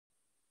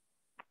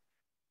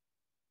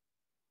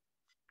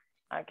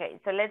Okay,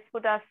 so let's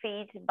put our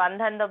feet,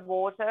 bandhan the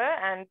water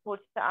and put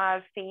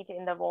our feet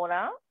in the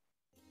water.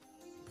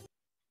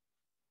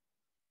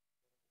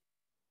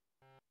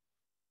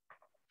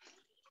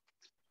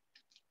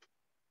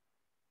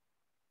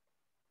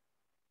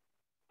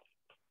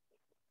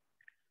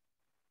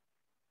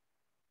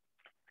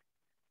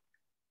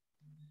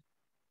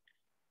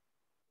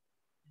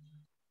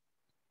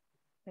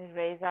 We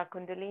raise our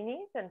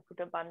kundalinis and put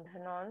a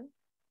bandhan on.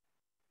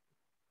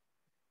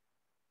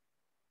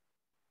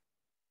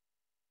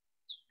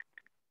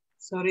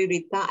 Sorry,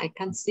 Rita, I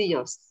can't see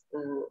your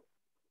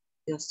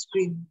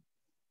screen.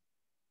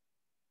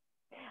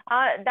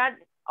 That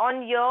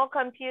on your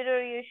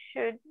computer you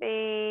should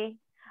be.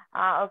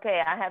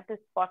 Okay, I have to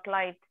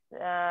spotlight.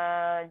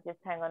 Just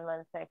hang on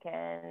 1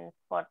 second.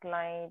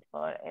 Spotlight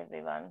for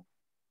everyone.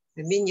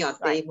 I mean your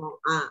Right. table.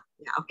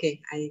 Yeah,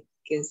 okay. I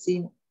can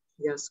see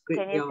your screen.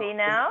 Can you see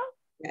now?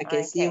 Yeah, I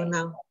can see you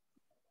now.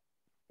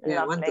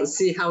 Yeah, I want to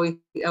see how you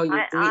do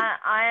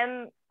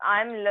it.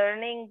 I'm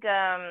learning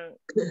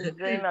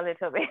Zoom a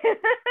little bit.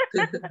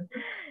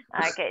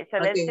 Okay, so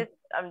let's just.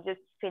 I'm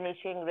just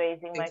finishing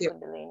raising my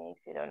kundalini, if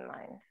you don't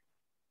mind.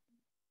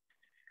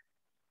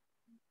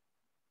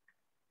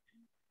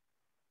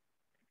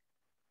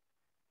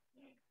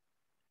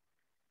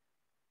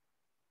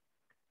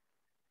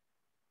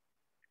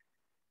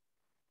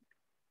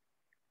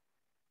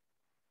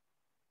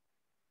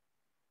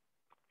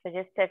 So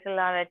just settle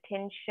our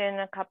attention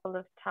a couple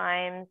of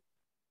times.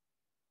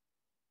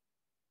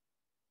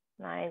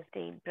 Nice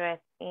deep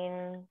breath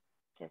in,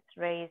 just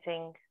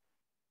raising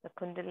the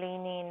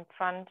kundalini in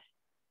front.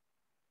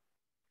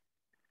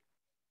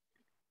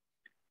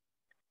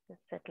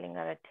 Just settling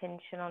our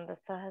attention on the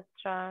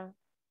sahasrara.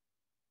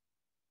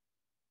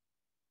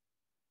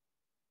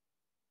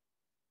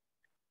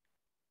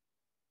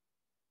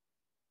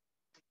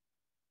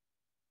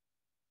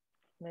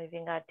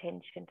 Moving our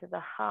attention to the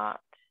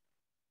heart.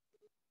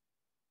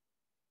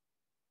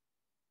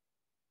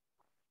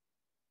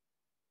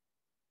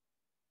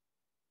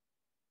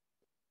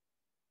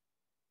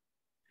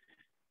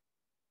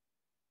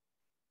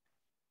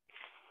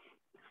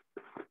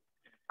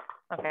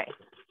 Okay,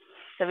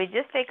 so we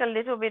just take a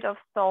little bit of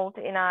salt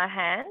in our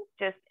hand,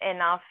 just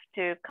enough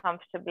to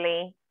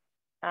comfortably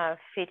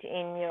fit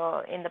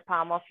in the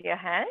palm of your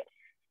hand.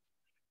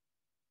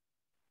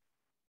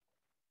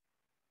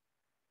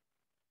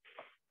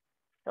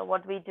 So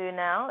what we do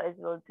now is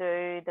we'll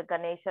do the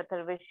Ganesha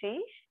Tarvishish.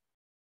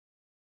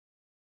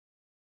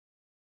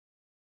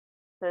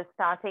 So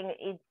starting,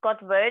 it's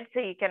got words, so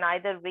you can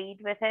either read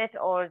with it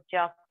or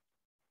just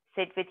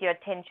sit with your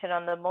attention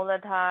on the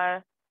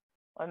Muladhara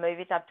or move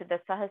it up to the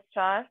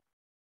Sahasrara.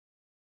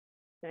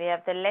 So we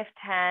have the left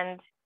hand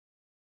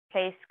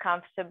placed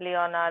comfortably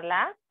on our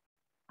lap,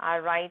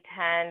 our right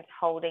hand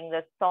holding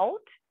the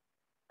salt,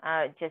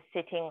 just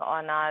sitting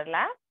on our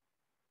lap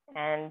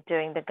and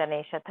doing the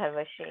Ganesha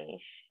Tarvishish.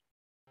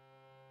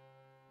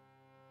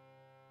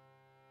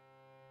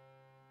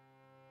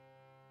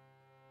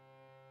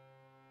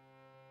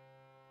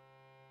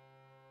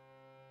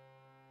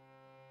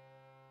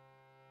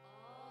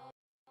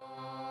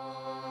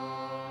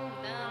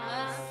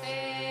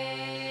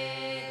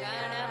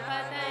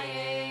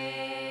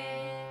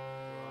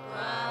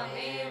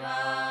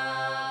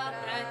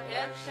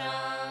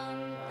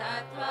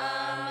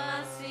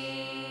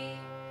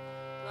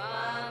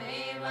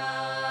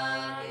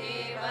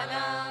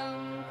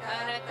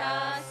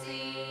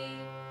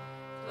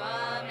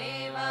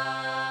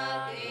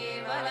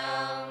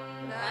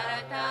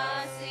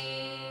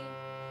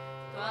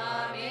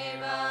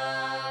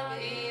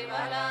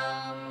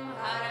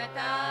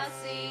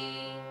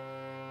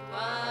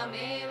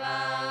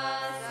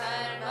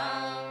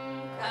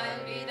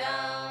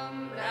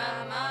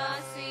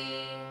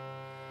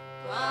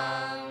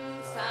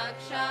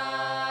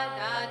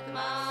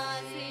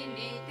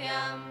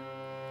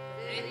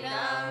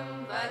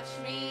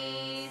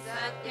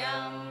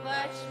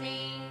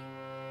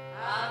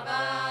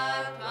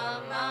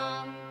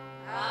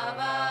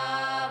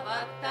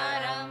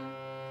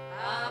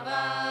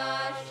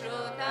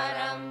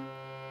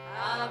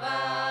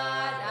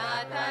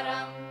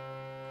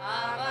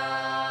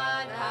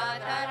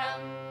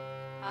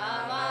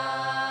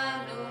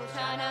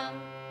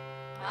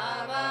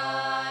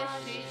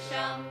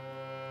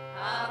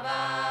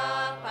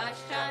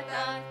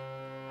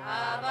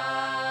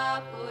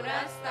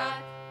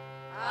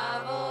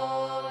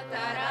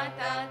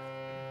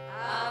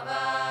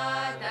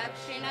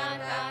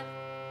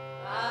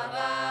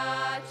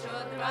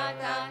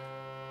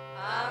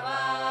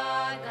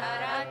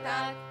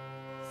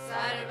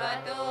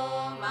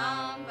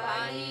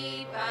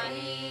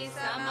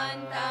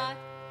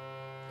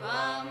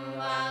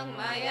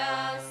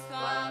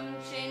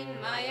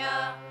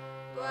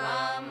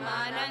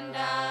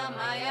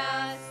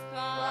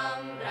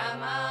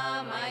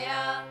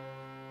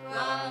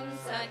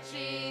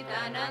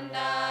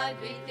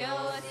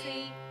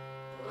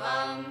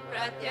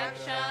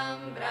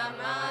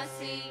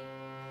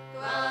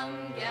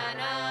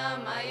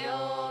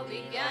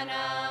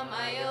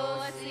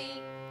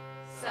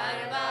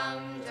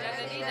 Sarvam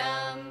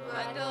Jagadidam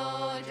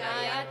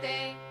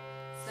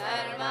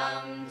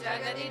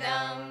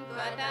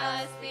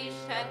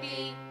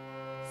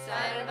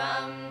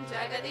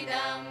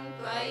जगदिदं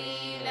त्वयि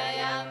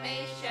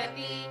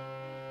लयमेष्यति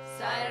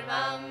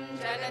सर्वं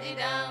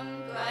जगदिदं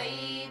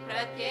त्वयि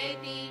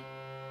प्रत्येति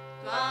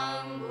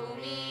त्वं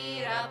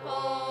भूमिरपो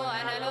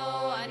अनलो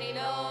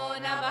अनिलो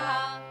नभः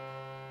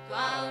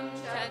त्वं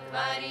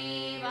चत्वारि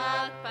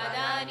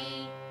वाक्पदानि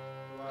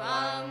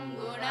त्वं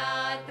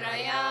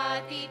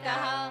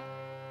गुणात्रयातीतः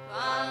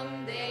त्वं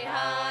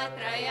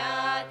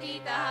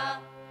देहात्रयातीतः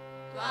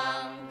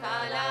त्वं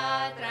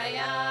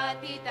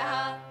कालात्रयातीतः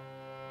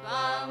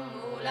त्वं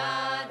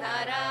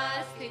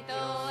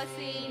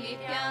मूलाधारस्थितोऽसि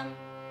नित्यं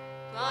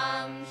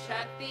त्वं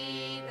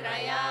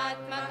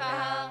शक्तित्रयात्मकः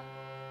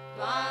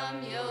त्वं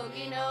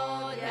योगिनो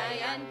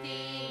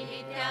जयन्ति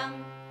नित्यं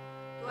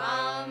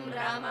त्वं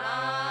ब्रह्मा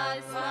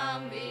स्वं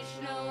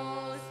विष्णु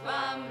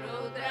स्वं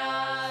रुद्रा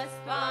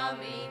स्वं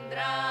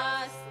इन्द्रा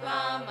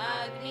स्वं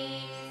अग्नि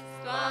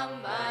स्वं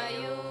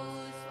वायु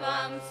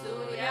स्वं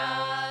सूर्या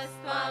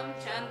स्वं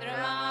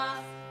चन्द्रमा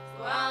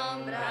स्वं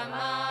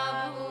ब्रह्मा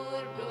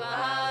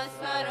भूर्भुवः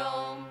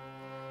स्वरों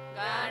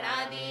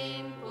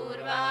गणादीं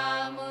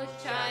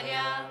पूर्वमुच्चार्य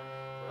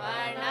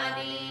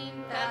वर्णादीं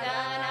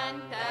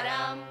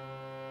तदनन्तरम्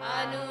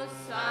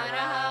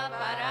अनुस्वारः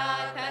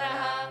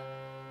परातरः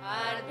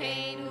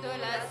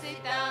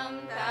अर्धेन्दुलसितं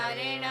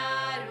तारेण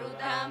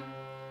रुद्धम्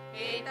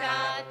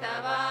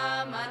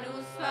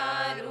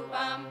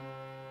एतत्तवमनुस्वरूपं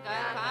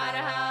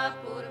गकारः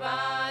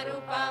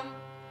पूर्वारूपम्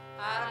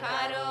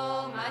आकारो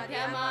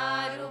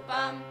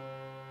मध्यमारूपम्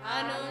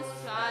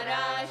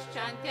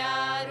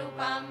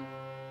अनुस्वाराश्चान्त्यारूपम्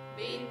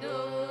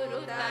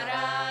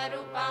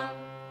बिन्दुरुत्तरारूपम्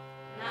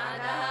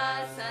नादः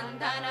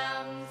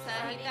सन्धानं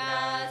सहिता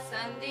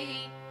सन्धिः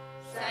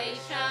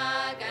सैषा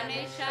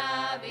गणेशा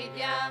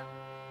विद्या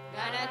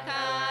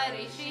गणका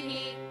ऋषिः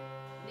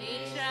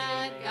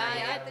निषद्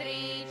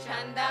गायत्री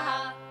छन्दः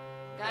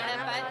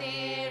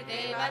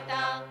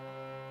गणपतिर्देवता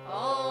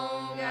ॐ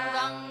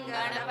गं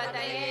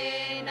गणपतये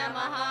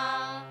नमः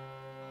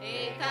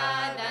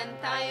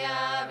एकदन्ताय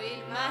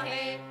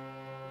विद्महे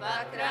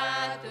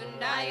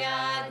वक्रतुण्डाय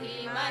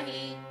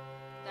धीमहि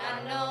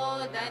तन्नो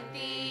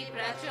दन्ती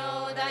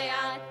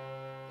प्रचोदयात्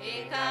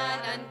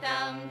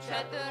एकदन्तं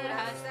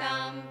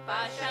चतुर्हस्तं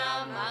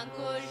पाशम्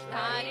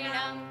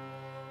अंकुशधारिणं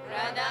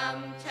वरदं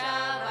च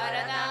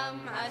वरदं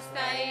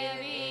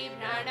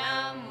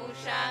हस्तैर्बिभ्रणं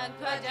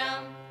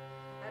मूषध्वजं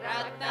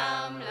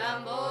रक्तं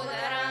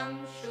लम्बोदरं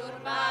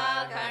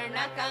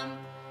शूर्पकर्णकं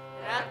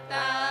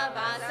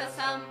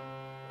रक्तवाससं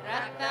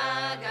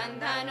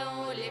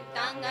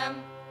रक्तगन्धनुलिप्ताङ्गं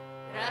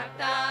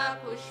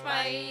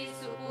रक्तपुष्पैः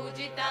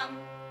सुपूजितं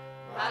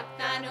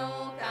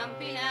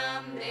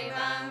भक्तानुकम्पिनं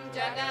देवं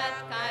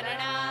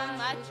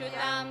जगत्कारणम्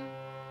अच्युतम्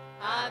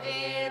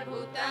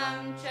आविर्भूतं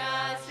च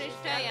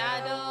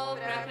सृष्टयादो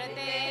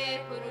प्रकृते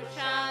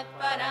पुरुषात्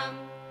परम्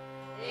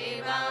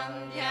एवं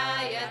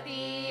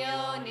ध्यायति यो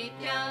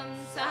नित्यं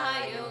सह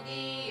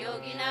योगी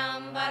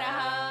योगिनां वरः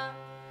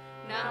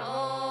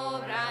नमो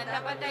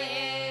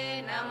व्रातपतये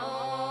नमो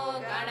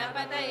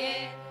गणपतये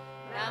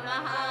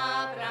नमः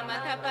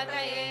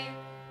प्रमथपतये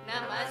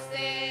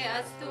नमस्ते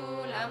अस्तु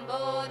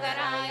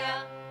लम्बोदराय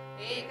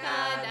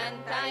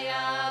एकदन्ताय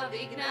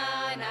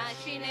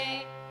विघ्ननाशिने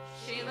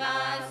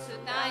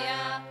शिवसुताय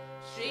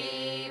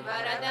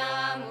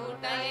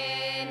श्रीवरदामूर्तये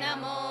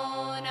नमो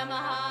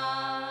नमः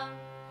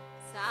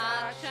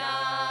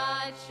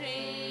साक्षात् श्री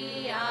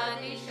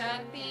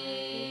आदिशक्ति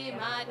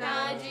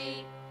माताजी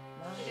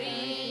श्री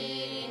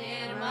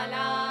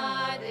निर्मला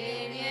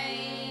देव्यै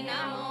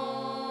नमो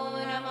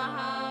नमः।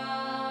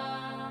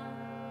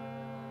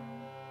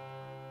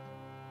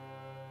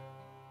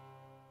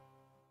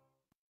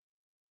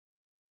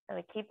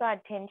 We keep our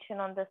attention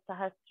on the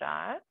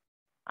Sahasrara.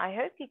 I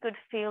hope you could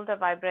feel the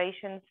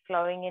vibrations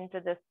flowing into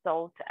the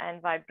salt and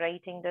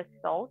vibrating the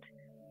salt.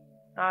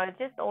 I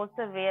just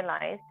also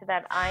realized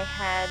that I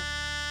had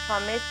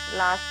promised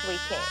last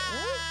week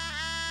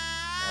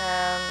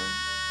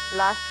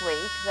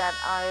that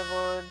I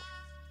would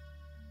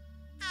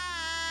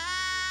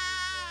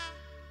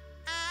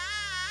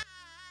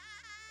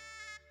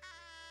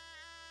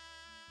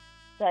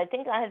I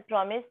think I had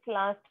promised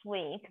last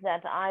week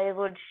that I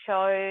would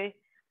show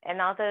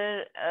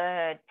another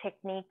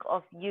technique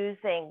of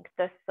using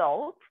the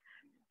salt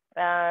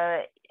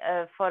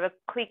for a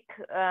quick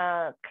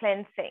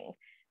cleansing.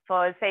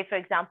 For, say, for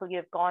example,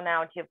 you've gone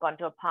out, you've gone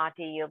to a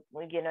party,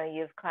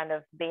 you've kind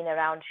of been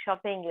around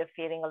shopping, you're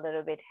feeling a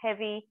little bit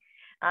heavy.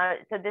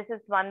 So this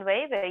is one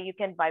way where you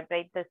can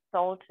vibrate the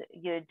salt.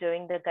 You're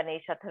doing the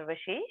Ganesha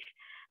Tharvashish.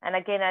 And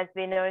again, as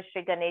we know,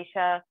 Shri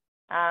Ganesha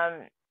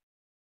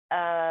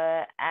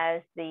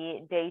as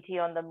the deity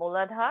on the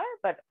Muladhara,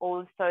 but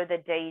also the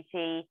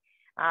deity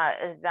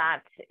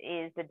that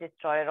is the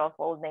destroyer of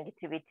all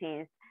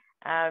negativities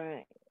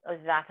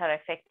that are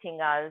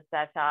affecting us,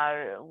 that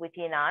are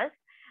within us.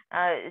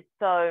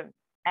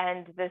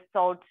 And the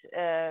salt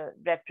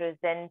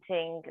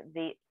representing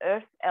the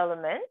earth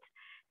element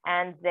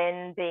and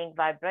then being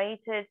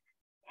vibrated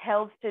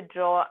helps to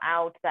draw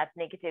out that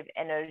negative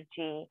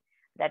energy,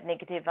 that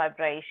negative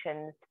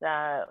vibrations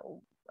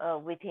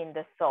within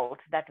the salt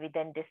that we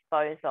then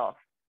dispose of.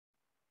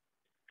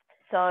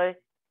 So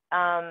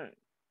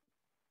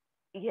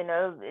you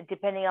know,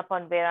 depending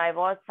upon where I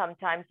was,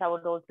 sometimes I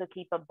would also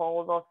keep a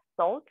bowl of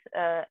salt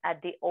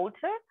at the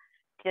altar,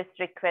 just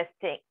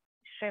requesting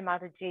Shri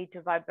Mataji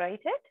to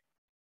vibrate it.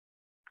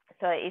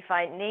 So if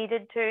I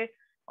needed to,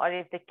 or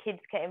if the kids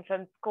came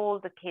from school,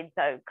 the kids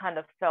kind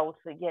of felt,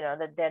 you know,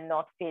 that they're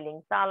not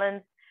feeling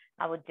balanced,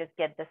 I would just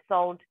get the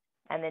salt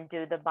and then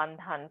do the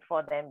bandhan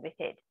for them with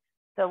it.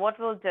 So what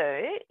we'll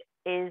do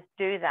is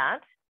do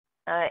that,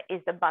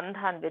 is the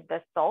bandhan with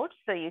the salt,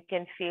 so you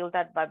can feel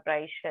that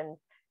vibration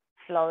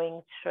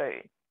flowing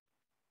through.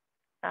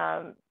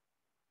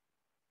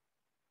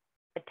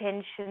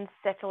 Attention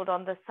settled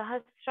on the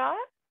Sahasrara,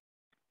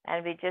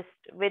 and we just,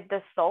 with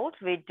the salt,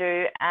 we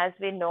do as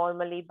we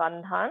normally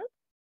bandhan,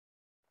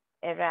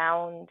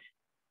 around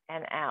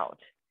and out.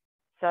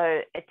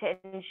 So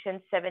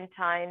attention 7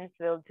 times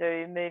we'll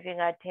do, moving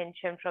our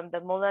attention from the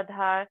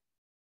Muladhara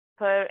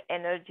per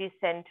energy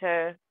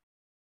center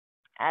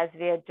as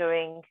we are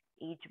doing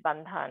each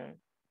bandhan.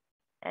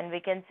 And we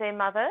can say,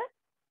 Mother,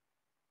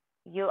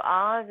 you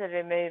are the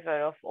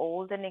remover of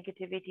all the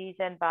negativities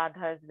and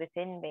badhas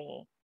within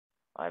me.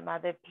 Or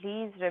Mother,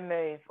 please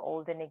remove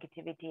all the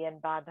negativity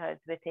and badhas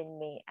within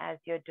me as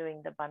you're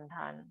doing the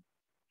bandhan.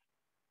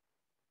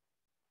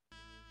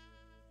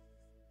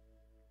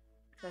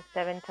 So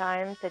 7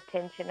 times,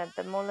 attention at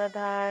the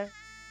Muladhara.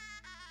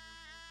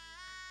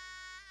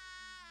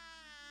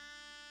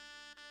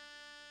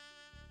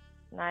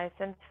 Nice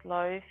and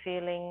slow,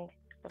 feeling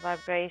the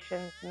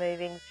vibrations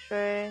moving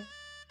through.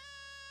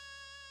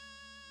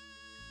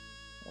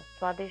 The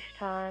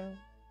Swadhisthana.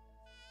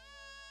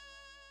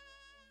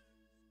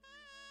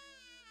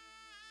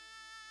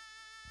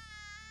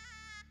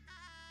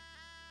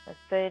 The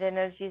third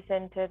energy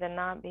center, the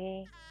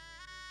Nabhi.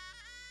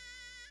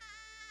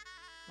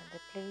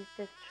 And please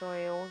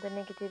destroy all the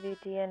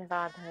negativity and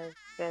badhas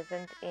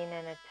present in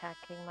and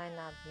attacking my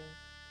Nabhi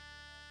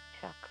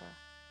chakra.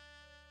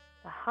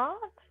 The heart.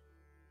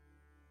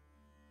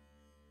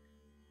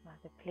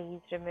 Mother,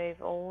 please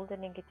remove all the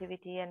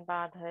negativity and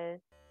badhas,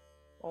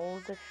 all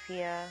the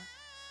fear,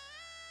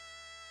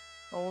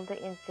 all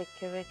the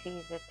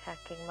insecurities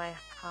attacking my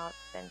heart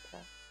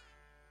center.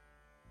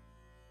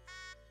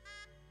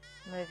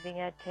 Moving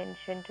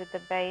attention to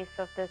the base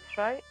of the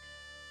throat.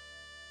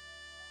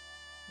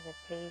 Mother,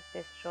 please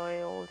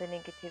destroy all the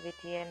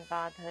negativity and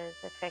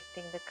badhas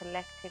affecting the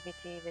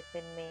collectivity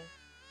within me.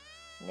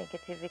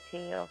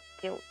 Negativity of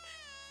guilt.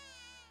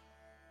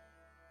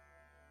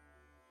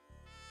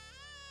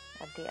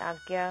 At the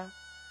Agya,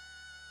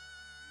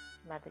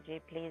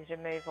 Mataji, please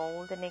remove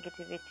all the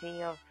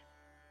negativity of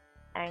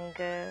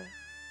anger,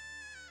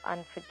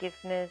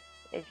 unforgiveness,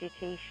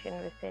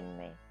 agitation within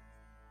me.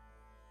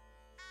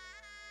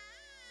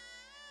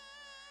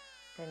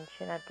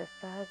 Tension at the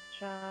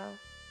Sahasrara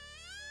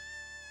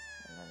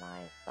and a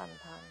nice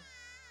bandhan.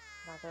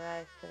 Mother,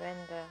 I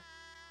surrender.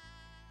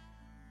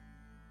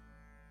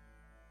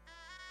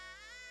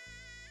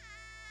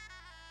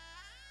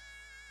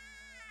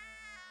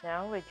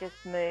 Now we just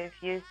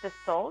use the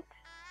salt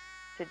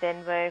to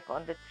then work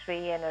on the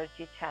 3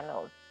 energy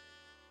channels.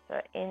 So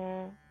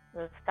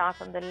we'll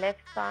start on the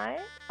left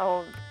side,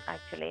 or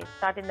actually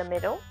start in the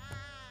middle.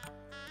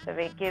 So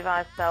we give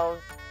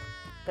ourselves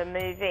the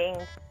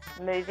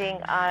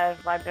moving our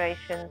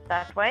vibrations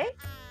that way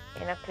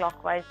in a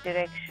clockwise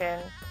direction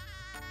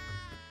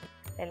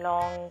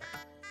along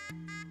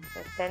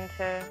the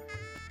center.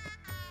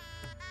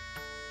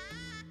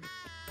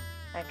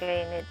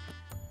 Again, it's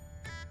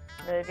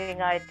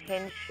moving our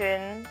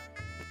attention,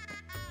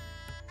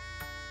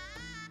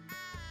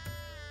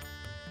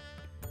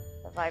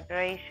 the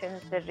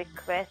vibrations, the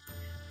request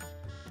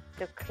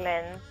to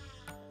cleanse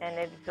and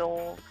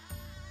absorb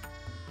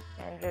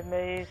and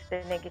remove the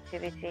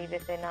negativity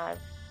within us,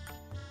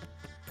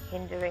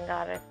 hindering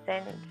our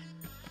ascent,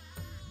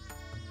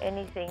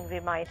 anything we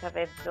might have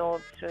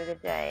absorbed through the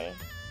day.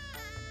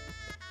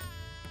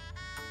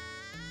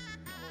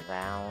 And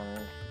round.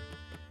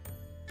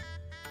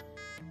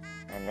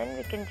 And then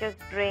we can just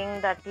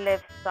bring that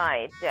left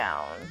side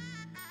down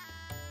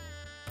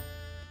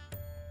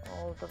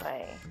all the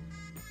way.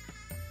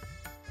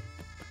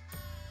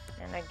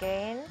 And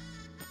again,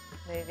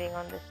 moving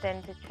on the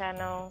center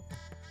channel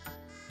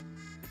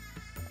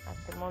at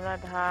the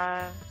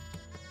Muladhara,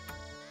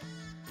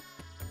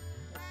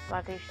 the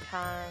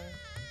Swadhisthana,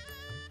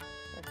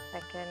 the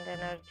second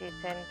energy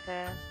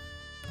center,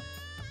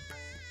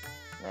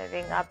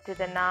 moving up to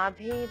the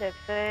Nabhi, the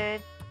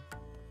third,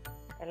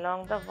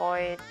 along the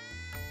void.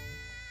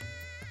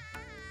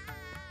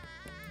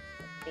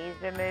 Please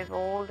remove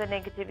all the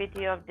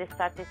negativity of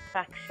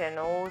dissatisfaction,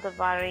 all the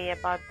worry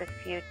about the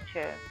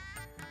future,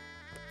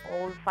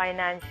 all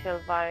financial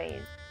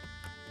worries,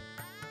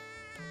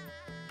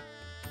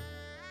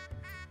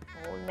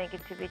 all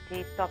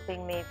negativity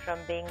stopping me from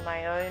being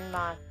my own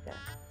master.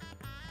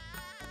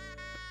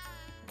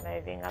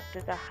 Moving up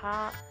to the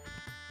heart,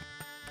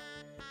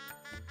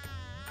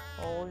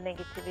 all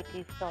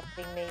negativity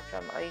stopping me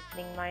from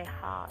opening my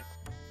heart,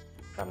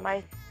 from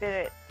my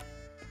spirit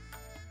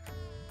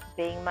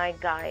being my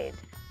guide.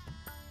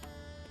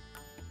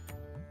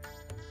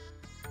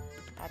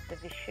 the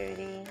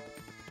Vishuddhi.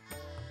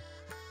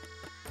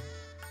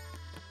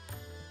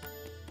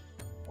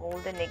 All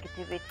the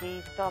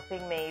negativity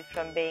stopping me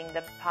from being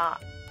the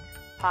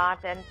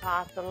part and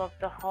parcel of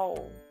the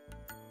whole.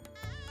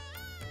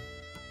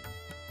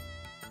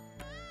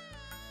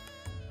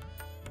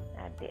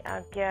 At the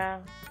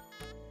Agya,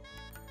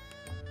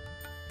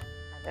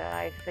 that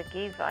I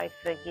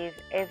forgive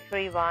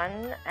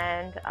everyone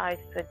and I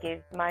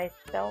forgive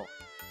myself.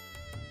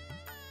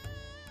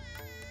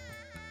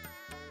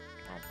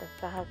 At the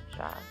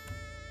Sahasra,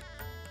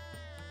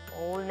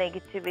 all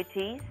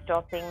negativity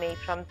stopping me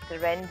from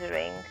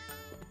surrendering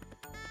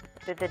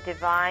to the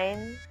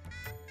divine,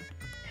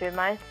 to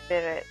my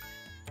spirit,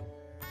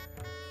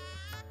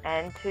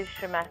 and to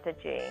Shri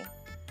Mataji.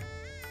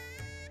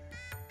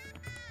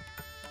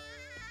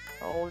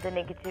 All the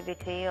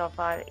negativity of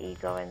our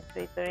ego and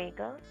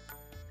superego,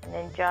 and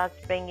then just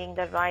bringing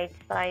the right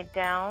side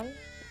down.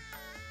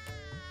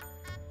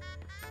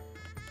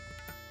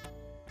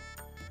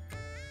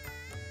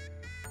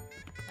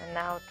 And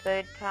now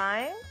third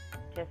time,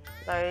 just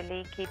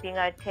slowly keeping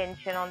our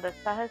attention on the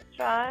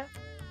Sahasrara.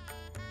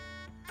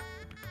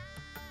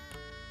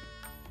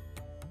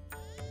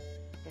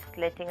 Just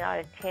letting our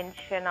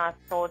attention, our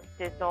thoughts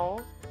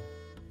dissolve.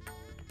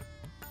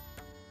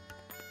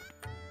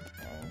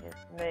 And just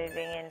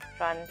moving in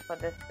front for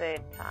the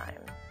third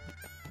time.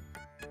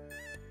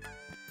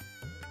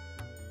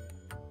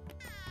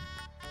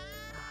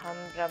 Aham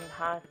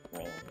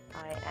Brahmasmi,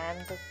 I am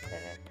the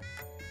Spirit.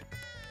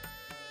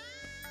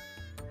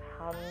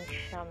 Aham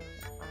Sham,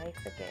 I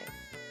forgive.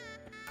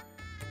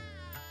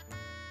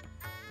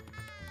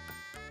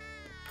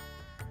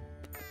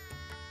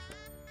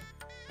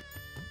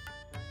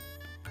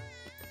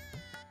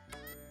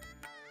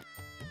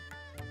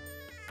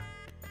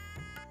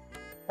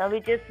 Now we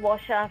just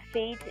wash our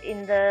feet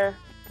in the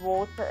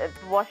water,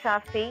 wash our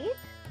feet.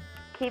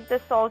 Keep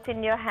the salt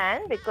in your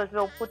hand because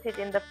we'll put it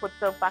in the foot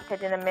soak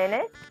bucket in a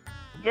minute.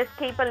 Just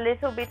keep a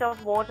little bit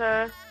of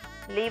water,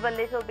 leave a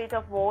little bit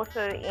of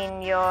water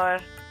in your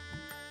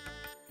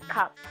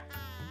cup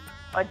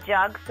or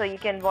jug so you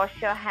can wash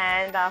your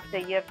hand after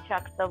you've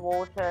chucked the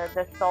water,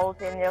 the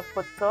salt in your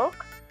foot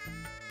soak.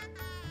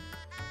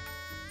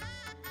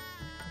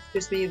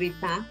 Excuse me,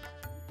 Rita.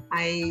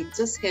 I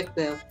just have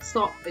the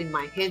salt in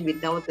my hand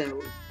without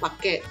the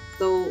bucket.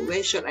 So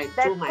where should I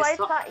throw my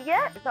salt?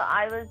 Yeah, so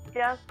I was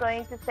just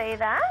going to say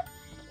that.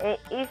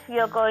 If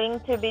you're going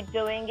to be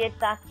doing it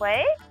that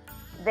way,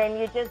 then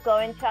you just go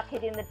and chuck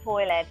it in the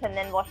toilet and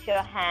then wash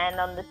your hand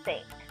on the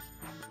sink.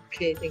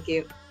 Okay, thank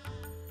you.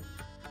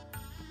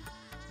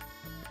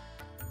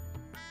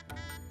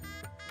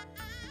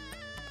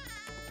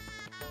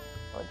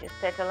 We'll just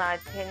settle our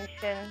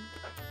attention.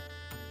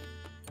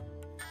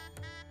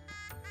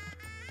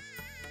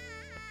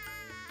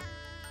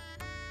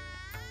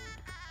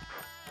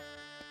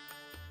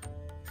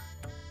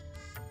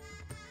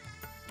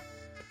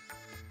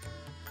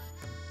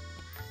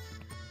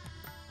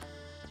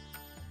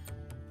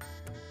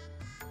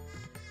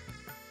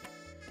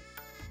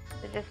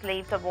 So just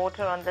leave the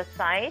water on the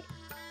side.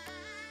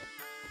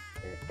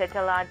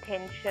 Settle our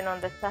attention on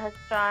the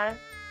Sahasrara.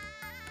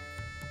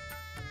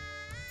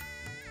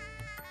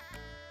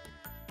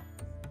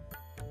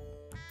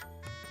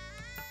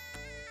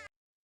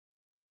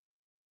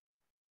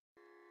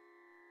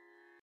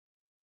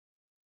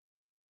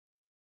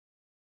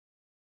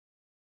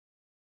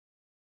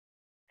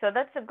 So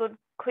that's a good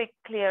quick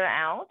clear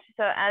out.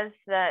 So as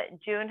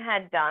June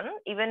had done,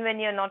 even when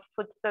you're not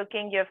foot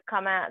soaking, you've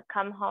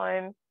come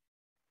home,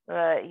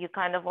 you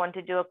kind of want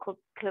to do a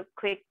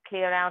quick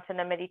clear out in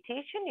a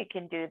meditation, you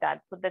can do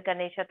that. Put the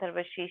Ganesha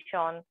Tarvashish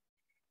on.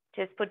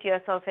 Just put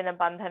yourself in a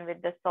bandhan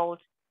with the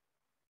salt.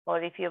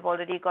 Or if you've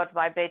already got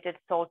vibrated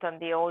salt on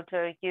the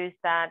altar, use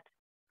that.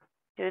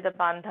 Do the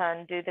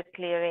bandhan, do the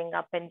clearing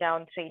up and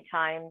down 3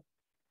 times.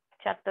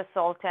 Chuck the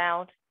salt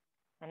out.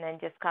 And then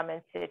just come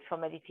and sit for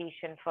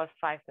meditation for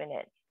 5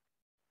 minutes.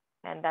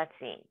 And that's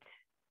it.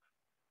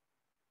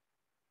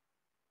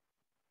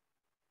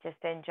 Just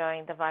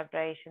enjoying the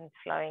vibrations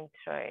flowing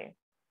through.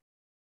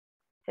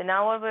 So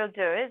now what we'll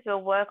do is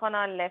we'll work on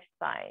our left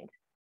side.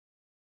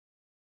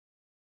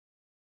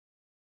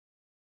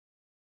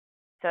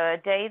 So a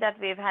day that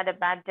we've had a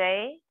bad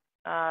day,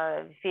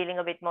 feeling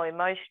a bit more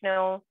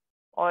emotional,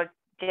 or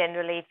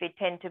generally if we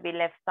tend to be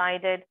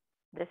left-sided,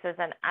 this is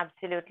an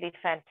absolutely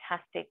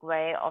fantastic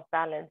way of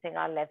balancing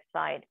our left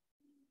side.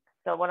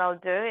 So what I'll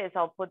do is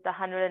I'll put the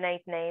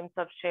 108 names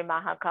of Shri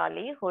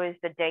Mahakali, who is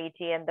the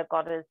deity and the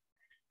goddess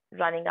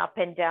running up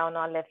and down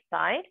our left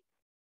side,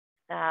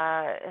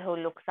 who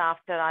looks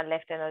after our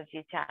left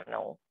energy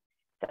channel.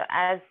 So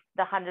as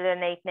the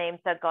 108 names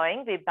are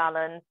going,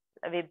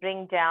 we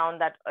bring down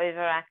that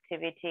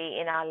overactivity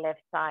in our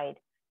left side,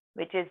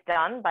 which is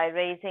done by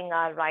raising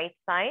our right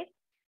side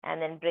and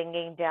then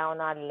bringing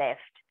down our left.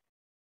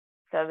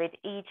 So with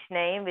each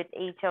name, with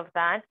each of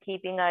that,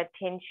 keeping our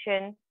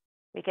attention,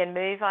 we can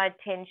move our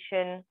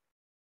attention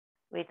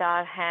with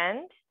our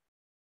hand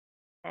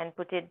and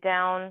put it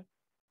down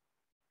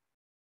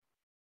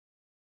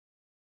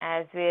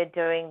as we're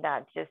doing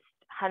that. Just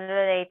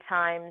 108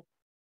 times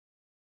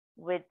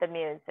with the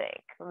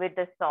music, with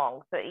the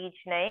song. So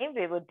each name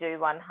we would do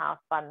 1/2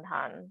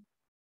 bandhan.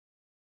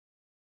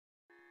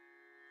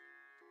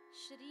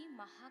 Shri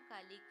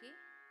Mahakali के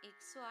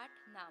 108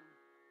 नाम।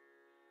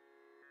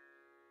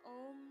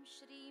 ओम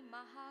श्री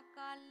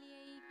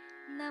महाकाल्यै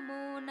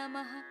नमो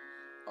नमः।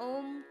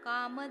 ओम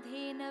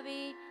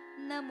कामधेनवे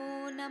नमो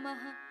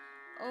नमः।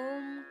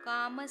 ओम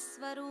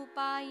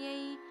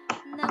कामस्वरूपायै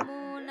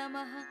नमो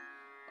नमः।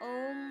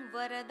 ओम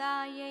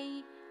वरदायै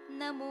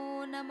नमो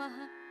नमः।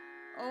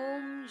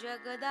 ओम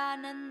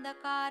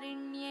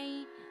जगदानन्दकारिण्यै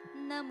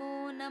नमो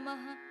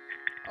नमः।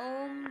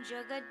 ओम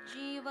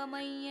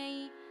जगज्जीवमय्यै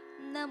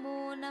नमो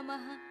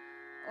नमः।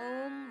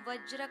 ओम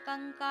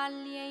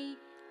वज्रकङ्काल्यै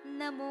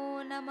नमो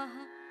नमः।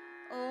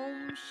 ओम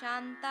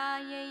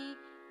शान्तायै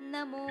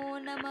नमो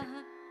नमः।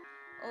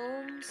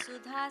 ओम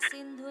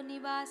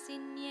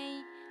सुधासिन्धुनिवासिन्यै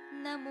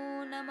नमो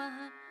नमः।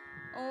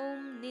 ओम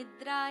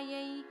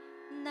निद्रायै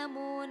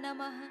नमो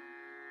नमः।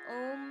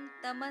 ओम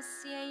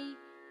तमस्यै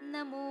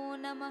नमो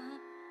नमः।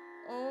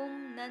 ओम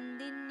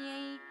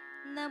नन्दिन्यै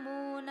नमो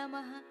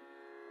नमः।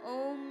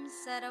 ओम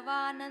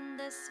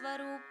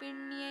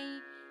सर्वानन्दस्वरूपिण्यै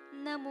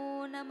नमो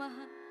नमः।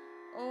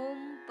 ओम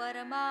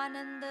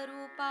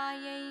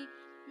परमानन्दरूपायै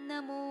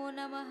नमो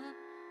नमः।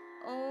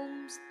 ओम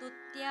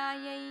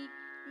स्तुत्यायै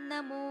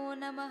नमो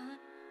नमः।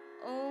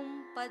 ओम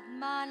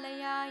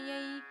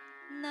पद्मालयायै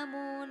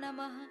नमो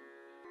नमः।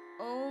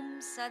 ओम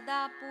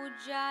सदा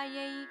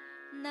पूज्यायै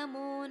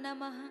नमो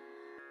नमः।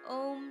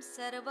 ओम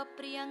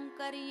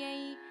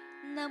सर्वप्रियङ्कर्यै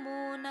नमो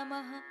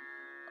नमः।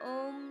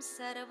 ओम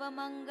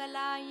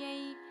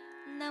सर्वमङ्गलायै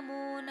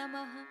नमो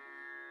नमः।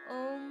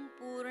 ओम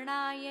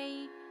पूर्णायै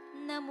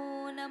नमो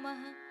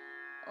नमः।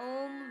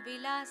 ओम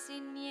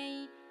विलासिन्यै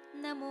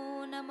नमो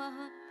नमः।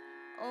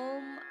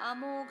 ओम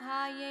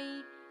अमोघायै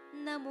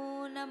नमो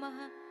नमः।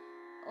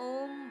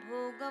 ओम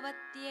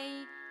भोगवत्यै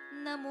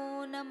नमो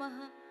नमः।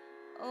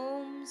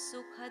 ओम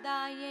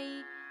सुखदायै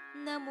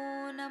नमो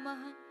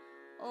नमः।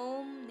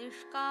 ओम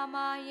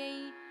निष्कामायै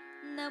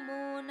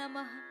नमो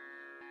नमः।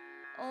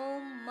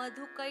 ओम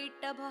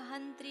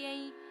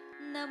मधुकैटभहन्त्र्यै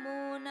नमो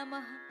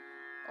नमः।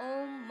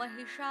 ओम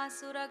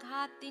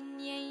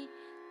महिषासुरघातिन्यै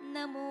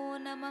नमो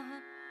नमः।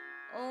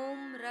 ओम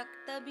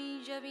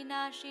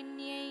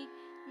रक्तबीजविनाशिन्यै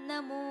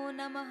नमो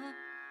नमः।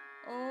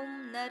 ओम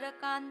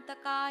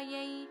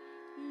नरकान्तकायै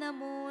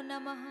नमो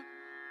नमः।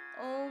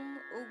 ओम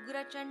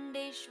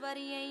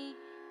उग्रचण्डेश्वर्यै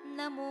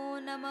नमो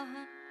नमः।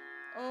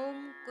 ओम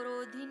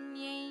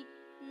क्रोधिन्यै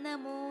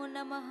नमो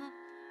नमः।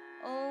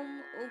 ओम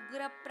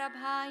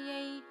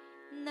उग्रप्रभायै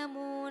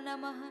नमो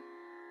नमः।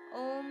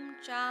 ओम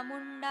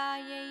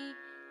चामुण्डायै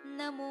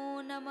नमो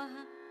नमः।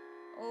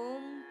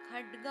 ओम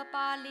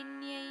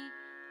खड्गपालिन्यै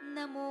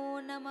नमो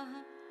नमः।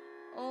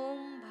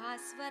 ओम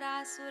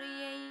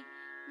भास्वरासुर्यै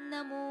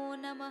नमो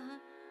नमः।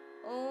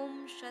 ओम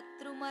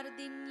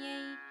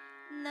शत्रुमर्दिन्यै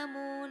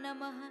नमो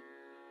नमः।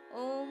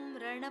 ओम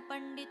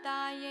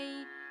रणपण्डितायै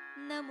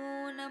नमो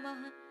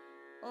नमः।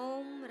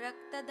 ओम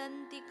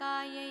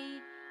रक्तदन्तिकायै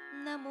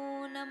नमो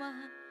नमः।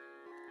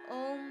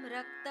 ओम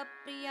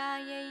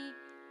रक्तप्रियायै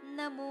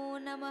नमो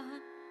नमः।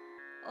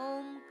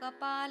 ओम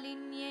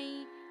कपालिन्यै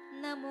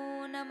नमो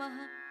नमः।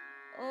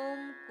 ओम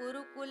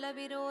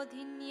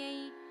कुरुकुलविरोधिन्यै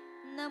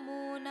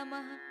नमो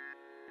नमः।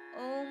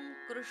 ओम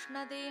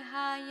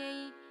कृष्णदेहायै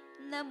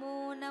नमो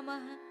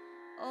नमः।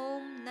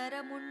 ओम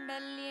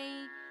नरमुण्डल्यै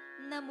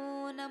नमो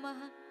नमः।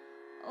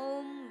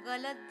 ओम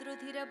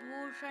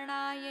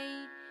गलद्रुधिरभूषणायै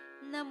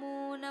नमो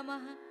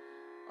नमः।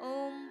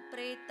 ओम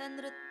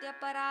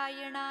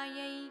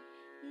प्रेतनृत्यपरायणायै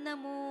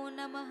नमो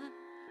नमः।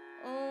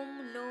 ओम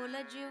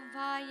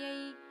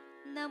लोलजिह्वायै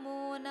नमो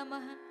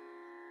नमः।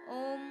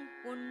 ओम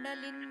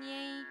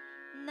कुण्डलिन्यै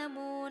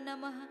नमो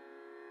नमः।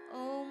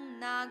 ओम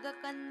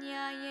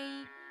नागकन्यायै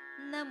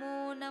नमो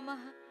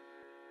नमः।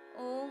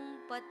 ओम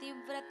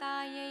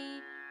पतिव्रतायै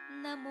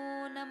नमो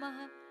नमः।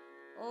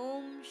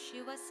 ओम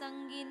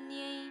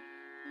शिवसङ्गिन्यै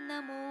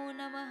नमो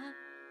नमः।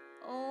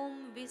 ओम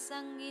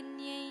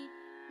विसङ्गिन्यै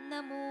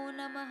नमो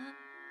नमः।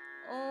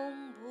 ओम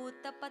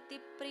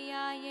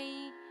भूतपतिप्रियायै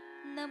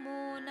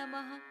नमो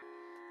नमः।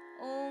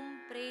 ओम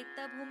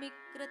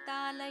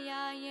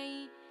प्रेतभूमिकृतालयायै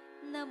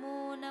नमो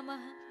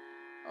नमः।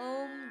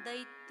 ओम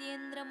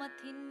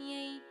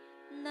दैत्येन्द्रमथिन्यै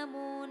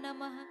नमो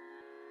नमः।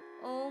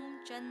 ओम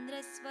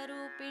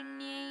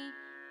चन्द्रस्वरूपिण्यै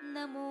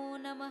नमो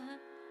नमः।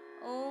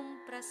 ओम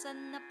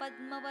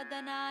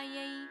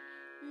प्रसन्नपद्मवदनायै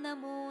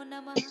नमो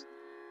नमः।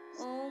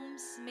 ओम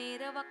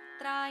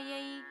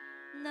स्मेरवक्त्रायै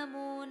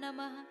नमो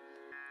नमः।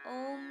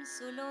 ओम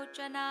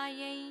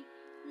सुलोचनायै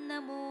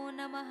नमो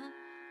नमः।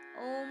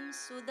 ओम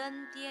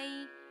सुदन्त्यै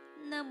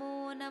नमो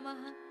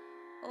नमः।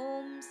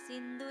 ओम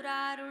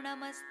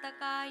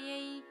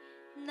सिन्दूरारुणमस्तकायै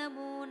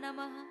नमो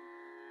नमः।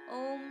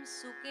 ओम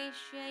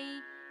सुकेश्यै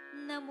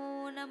नमो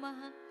नमः।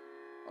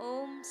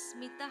 ओम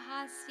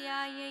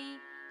स्मितहास्यायै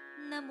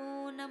नमो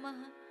नमः।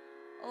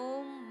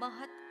 ओम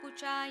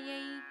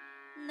महत्कुचायै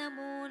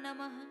नमो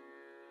नमः।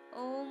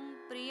 ओम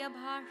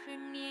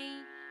प्रियभाषिण्यै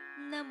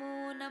नमो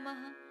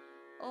नमः।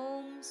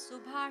 ओम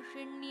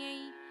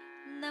सुभाषिण्यै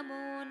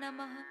नमो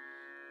नमः।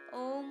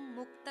 ॐ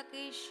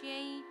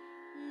मुक्तकेश्यै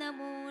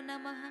नमो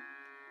नमः।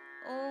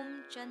 ॐ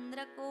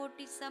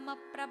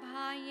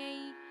चन्द्रकोटिसमप्रभायै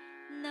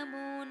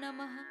नमो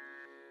नमः।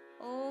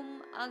 ॐ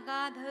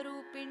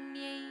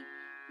अगाधरूपिण्यै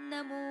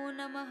नमो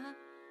नमः।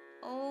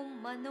 ॐ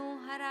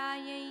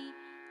मनोहरायै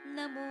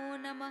नमो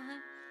नमः।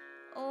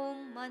 ॐ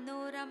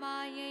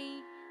मनोरमायै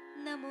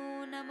नमो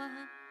नमः।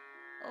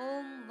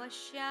 ॐ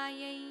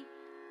वश्यायै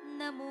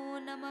नमो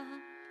नमः।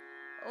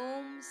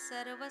 ॐ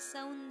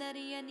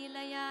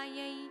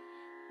सर्वसौन्दर्यनिलयायै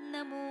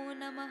नमो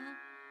नमः।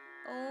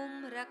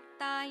 ॐ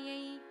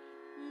रक्तायै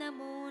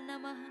नमो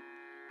नमः।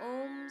 ॐ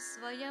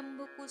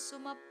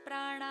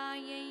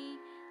स्वयम्भुकुसुमप्राणायै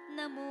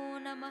नमो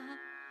नमः।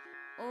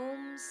 ॐ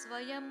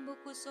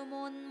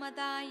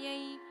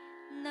स्वयम्भुकुसुमोन्मदायै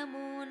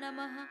नमो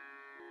नमः।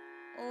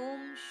 ॐ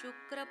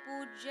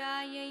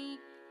शुक्रपूज्यायै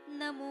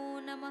नमो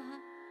नमः।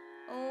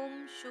 ॐ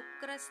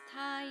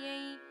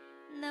शुक्रस्थायै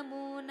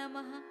नमो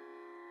नमः।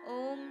 ॐ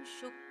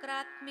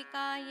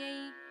शुक्रात्मिकायै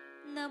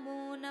नमो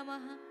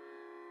नमः।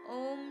 ॐ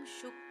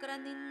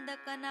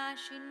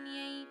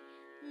शुक्रनिन्दकनाशिन्यै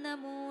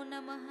नमो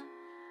नमः।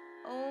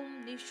 ॐ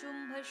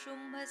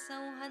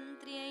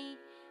निशुम्भशुम्भसंहन्त्र्यै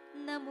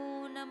नमो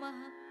नमः।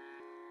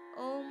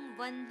 ॐ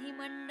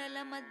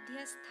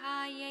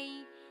वह्निमण्डलमध्यस्थायै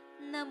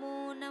नमो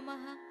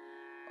नमः।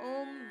 ॐ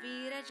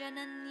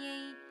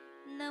वीरजनन्यै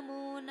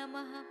नमो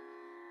नमः।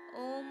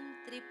 ॐ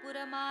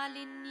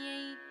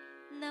त्रिपुरमालिन्यै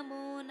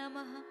नमो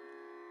नमः।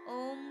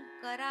 ॐ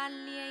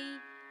कराल्यै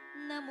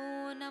नमो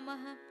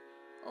नमः।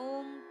 ॐ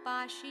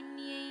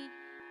पाशिन्यै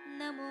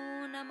नमो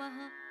नमः।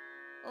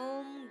 ॐ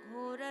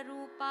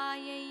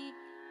घोररूपायै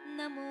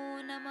नमो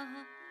नमः।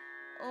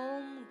 ॐ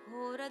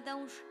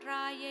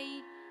घोरदंष्ट्रायै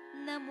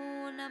नमो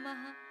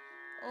नमः।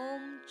 ॐ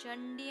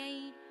चण्ड्यै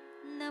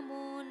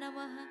नमो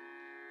नमः।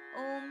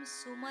 ॐ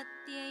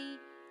सुमत्यै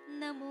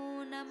नमो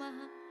नमः।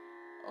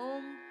 ॐ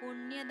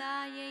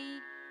पुण्यदायै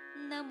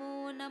नमो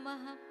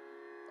नमः।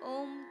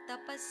 ॐ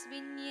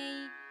तपस्विन्यै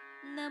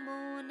नमो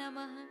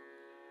नमः।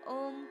 ॐ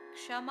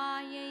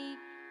क्षमायै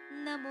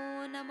नमो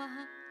नमः।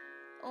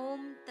 ॐ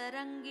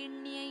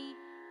तरङ्गिण्यै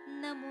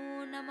नमो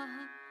नमः।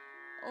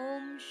 ॐ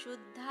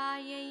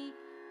शुद्धायै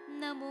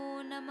नमो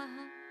नमः।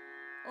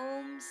 ॐ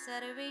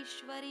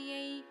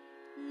सर्वेश्वर्यै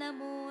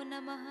नमो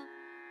नमः।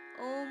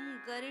 ॐ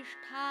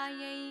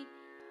गरिष्ठायै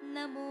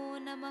नमो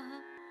नमः।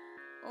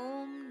 ॐ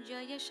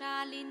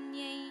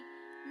जयशालिन्यै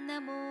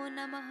नमो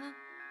नमः।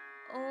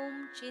 ॐ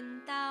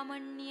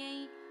चिन्तामण्यै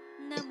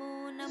नमो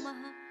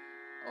नमः।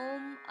 ॐ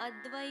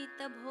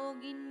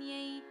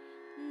अद्वैतभोगिन्यै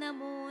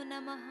नमो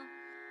नमः।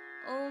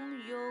 ॐ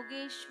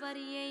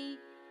योगेश्वर्यै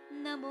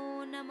नमो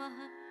नमः।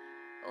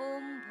 ॐ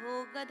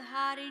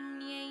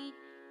भोगधारिण्यै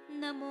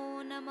नमो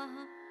नमः।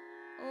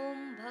 ॐ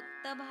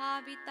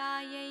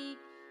भक्तभावितायै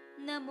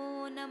नमो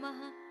नमः।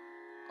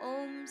 ॐ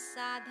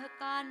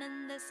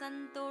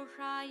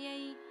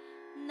साधकानन्दसन्तोषायै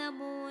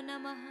नमो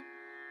नमः।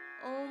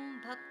 ॐ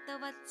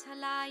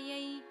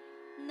भक्तवत्सलायै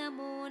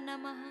नमो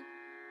नमः।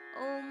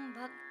 ॐ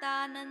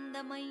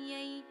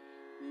भक्तानन्दमय्यै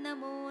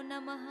नमो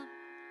नमः।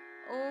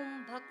 ॐ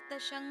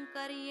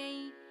भक्तशङ्कर्यै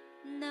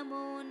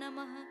नमो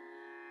नमः।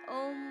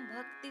 ॐ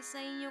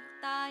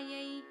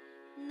भक्तिसंयुक्तायै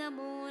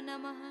नमो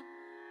नमः।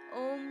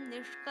 ॐ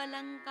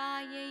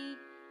निष्कलङ्कायै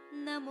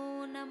नमो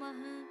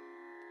नमः।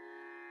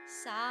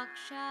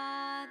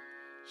 साक्षात्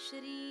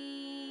श्री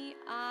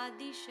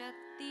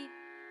आदिशक्ति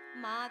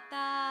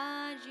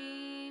माताजी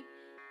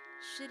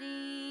श्री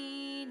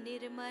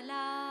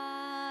निर्मला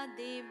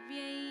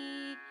देव्यै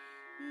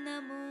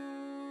नमो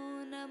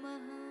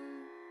नमः।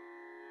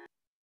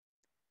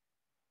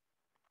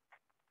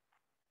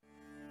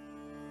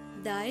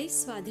 दाय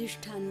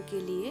स्वाधिष्ठान के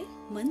लिए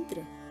मंत्र।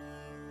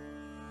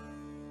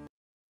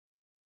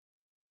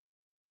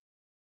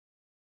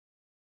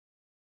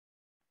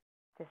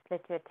 Just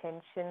let your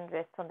attention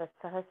rest on the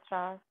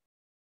Sahasrara,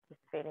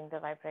 just feeling the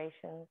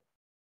vibrations.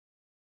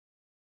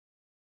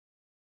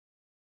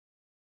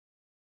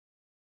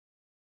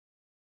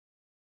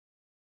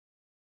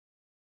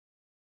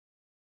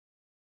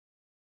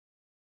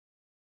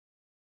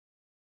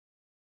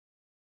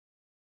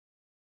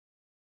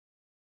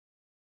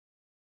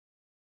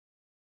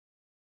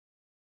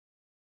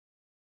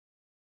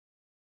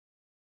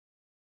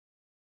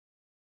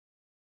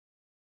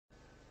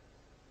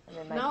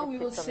 Now we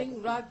will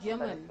sing Rag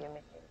Yaman,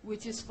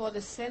 which is for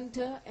the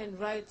center and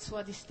right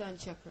Swadhisthana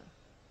chakra.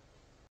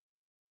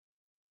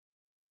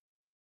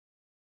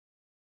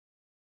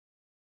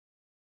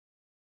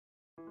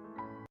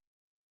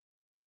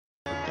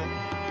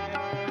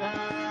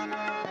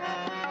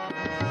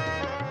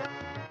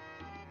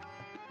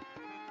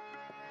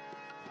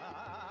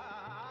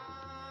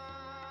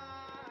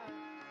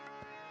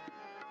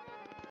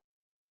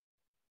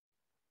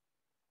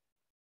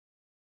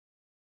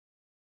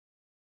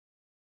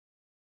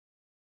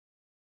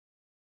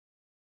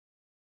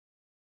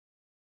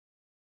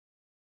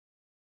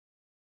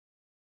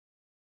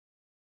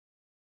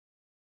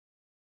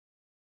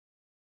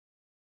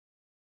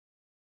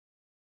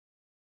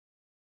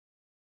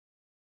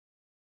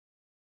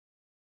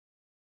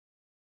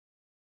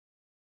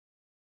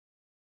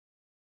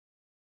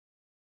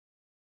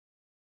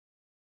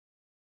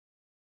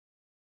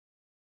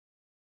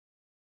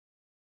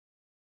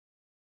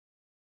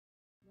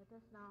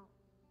 us now.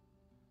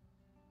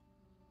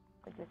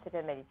 Just sit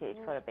and meditate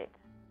for a bit.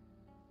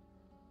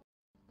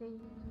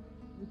 State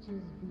which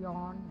is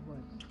beyond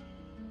words,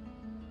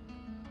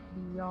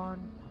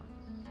 beyond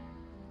thoughts,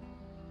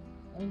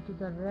 into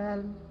the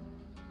realm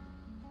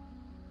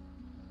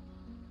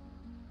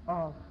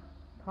of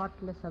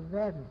thoughtless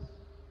awareness,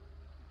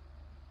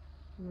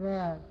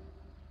 where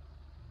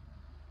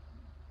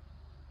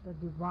the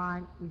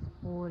divine is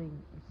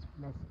pouring its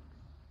blessings.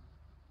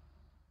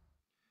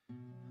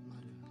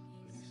 Mother,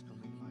 please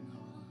come in my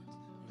heart.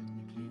 Let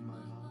me clean my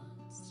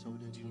heart so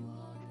that you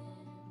are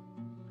there.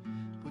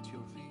 Put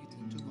your feet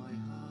into my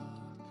heart.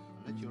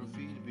 Let your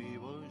feet be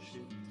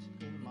worshipped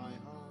in my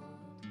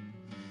heart.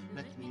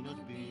 Let me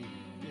not be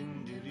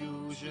in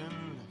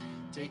delusion.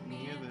 Take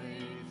me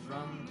away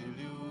from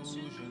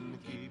delusion.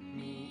 Keep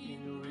me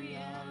in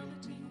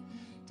reality.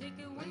 Take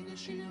away the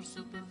sheen of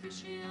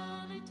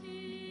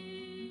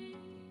superficiality.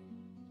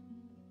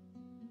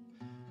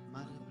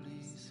 Mother,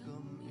 please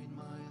come in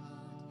my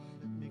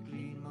heart. Let me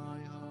clean my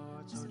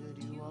heart so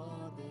that you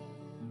are there.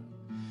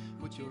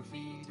 Put your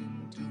feet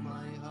into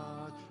my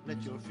heart.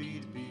 Let your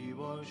feet be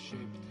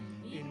worshipped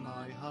in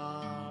my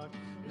heart.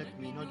 Let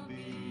me not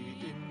be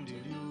in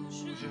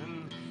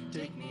delusion.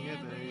 Take me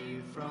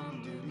away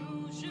from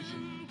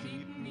delusion.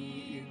 Keep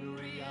me in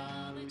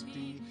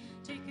reality.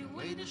 Take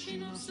away the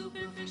sheen of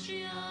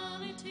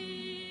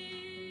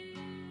superficiality.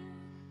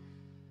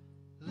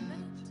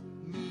 Let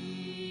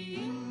me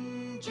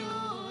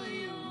enjoy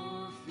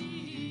your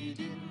feet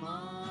in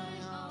my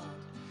heart.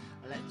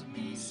 Let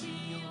me see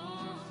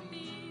your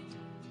feet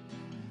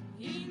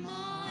in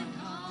my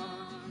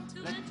heart.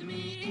 Let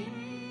me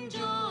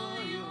enjoy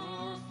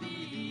your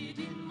feet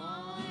in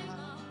my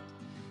heart.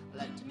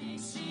 Let me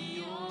see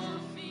your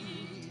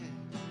feet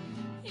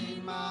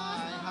in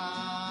my heart.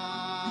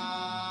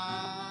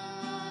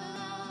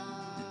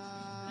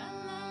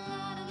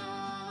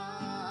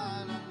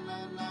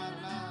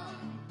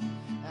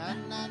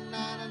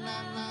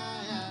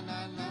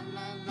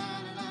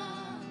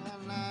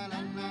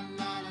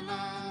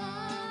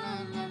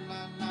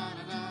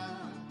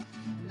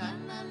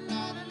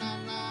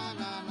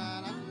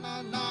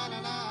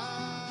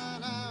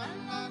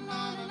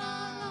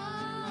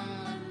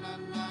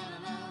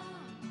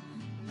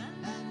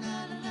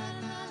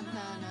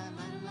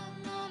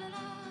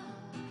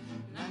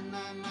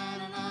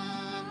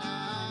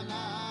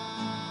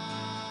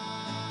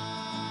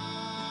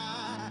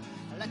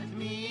 Let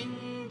me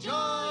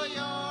enjoy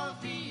your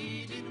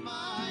feet in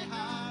my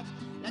heart.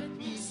 Let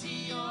me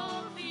see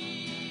your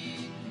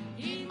feet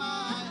in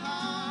my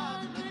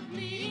heart. Let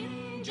me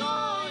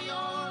enjoy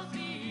your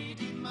feet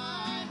in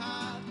my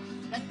heart.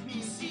 Let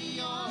me see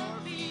your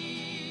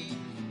feet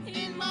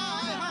in my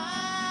heart.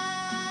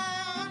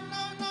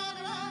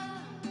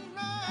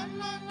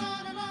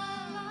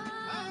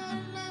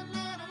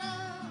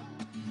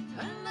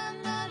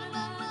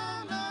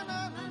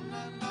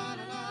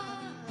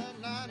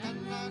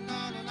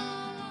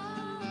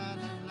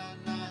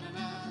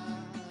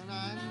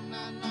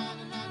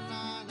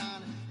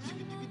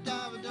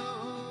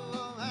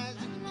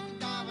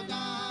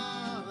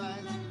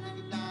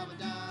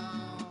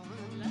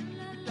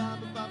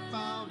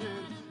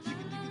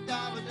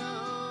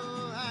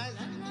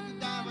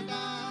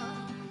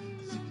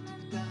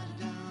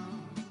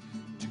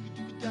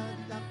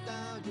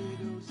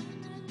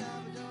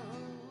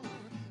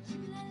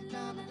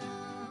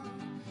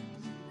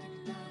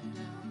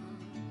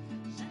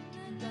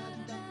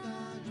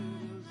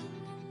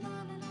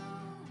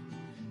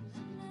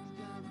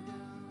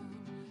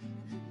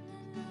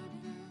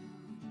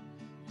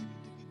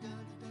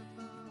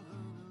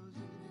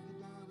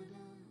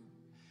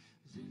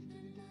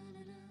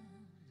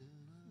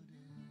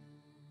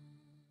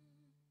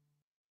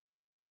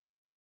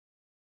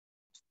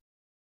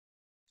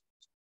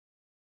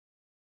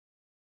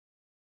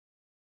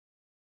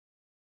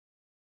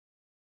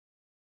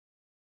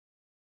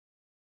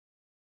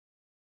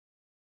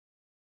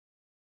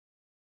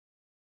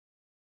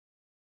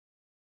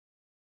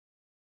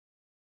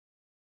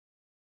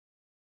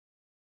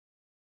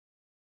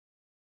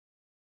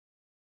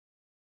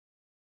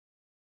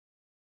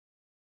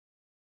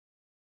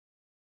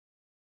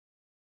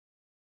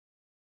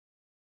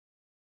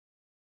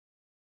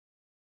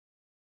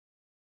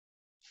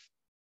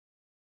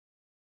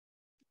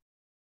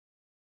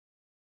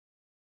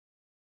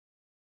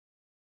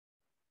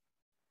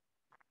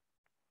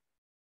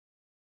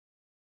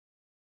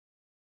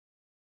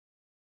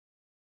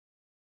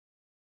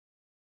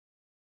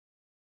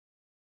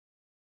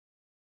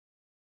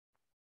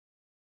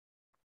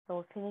 So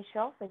we'll finish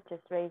off with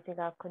just raising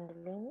our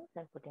kundalinis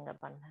and putting a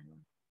bandhan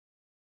on.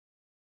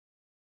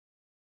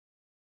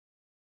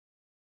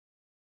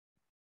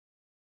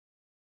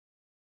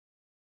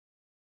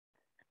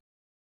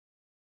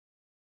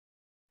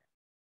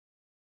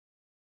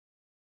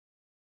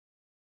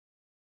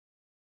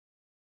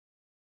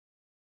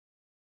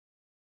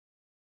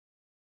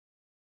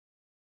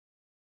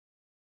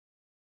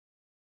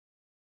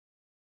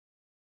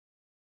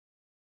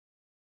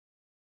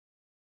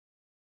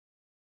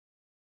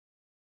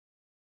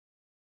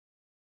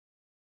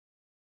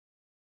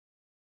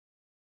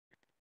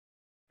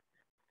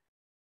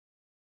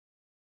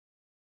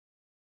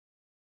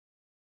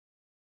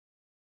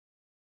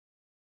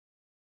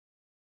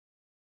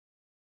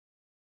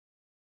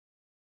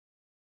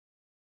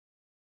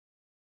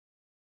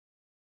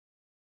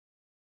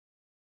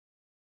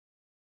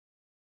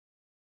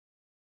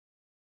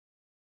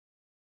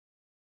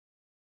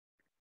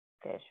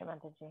 Jai Shri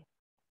Mataji.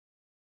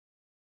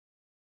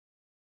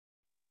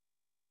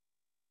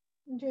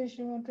 Jai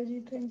Shri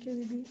Mataji. Thank you,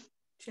 Didi.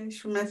 Jai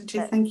Shri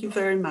Mataji, thank you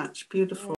very much. Beautiful.